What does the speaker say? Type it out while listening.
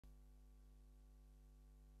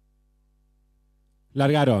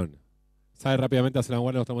Largaron. Sale rápidamente hacia la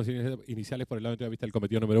vanguardia los tramos iniciales por el lado de vista del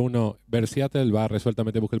competidor número 1, Seattle, va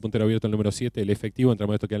resueltamente, busca el puntero abierto el número 7, el efectivo,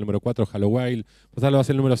 entre esto queda el número 4, Halloween, pasarlo va a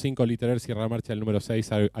ser el número 5, Literal, cierra la marcha el número 6,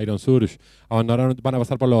 Iron Surge, abandonaron, van a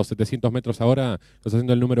pasar por los 700 metros ahora, los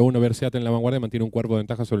haciendo el número 1, Seattle en la vanguardia, mantiene un cuerpo de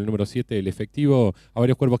ventaja sobre el número 7, el efectivo, a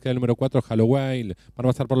varios cuerpos queda el número 4, Halloween, van a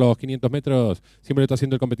pasar por los 500 metros, siempre lo está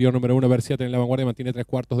haciendo el competidor número 1, Seattle en la vanguardia, mantiene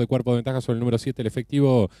 3/4 de cuerpo de ventaja sobre el número 7, el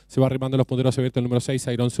efectivo, se va arrimando los punteros abiertos el número 6,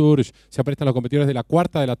 Iron Surge, se aprestan los competidores de la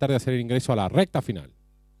cuarta de la tarde a hacer el ingreso a la recta final.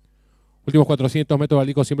 Últimos 400 metros,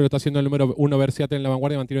 Balico siempre lo está haciendo el número 1, Seattle en la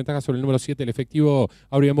vanguardia, mantiene ventaja sobre el número 7, el efectivo.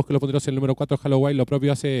 Abrimos que los punteros el número 4, Halloween, lo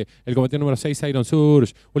propio hace el competidor número 6, Iron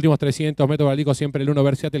Surge. Últimos 300 metros, Balico siempre el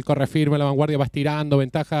 1, Seattle corre firme en la vanguardia, va estirando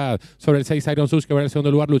ventaja sobre el 6, Iron Surge, que va en el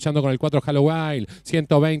segundo lugar luchando con el 4, Halloween.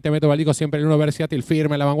 120 metros, Balico siempre el 1, Seattle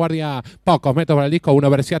firme en la vanguardia. Pocos metros para el disco,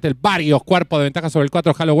 1, Seattle, varios cuerpos de ventaja sobre el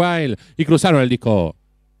 4, Halloween. Y cruzaron el disco.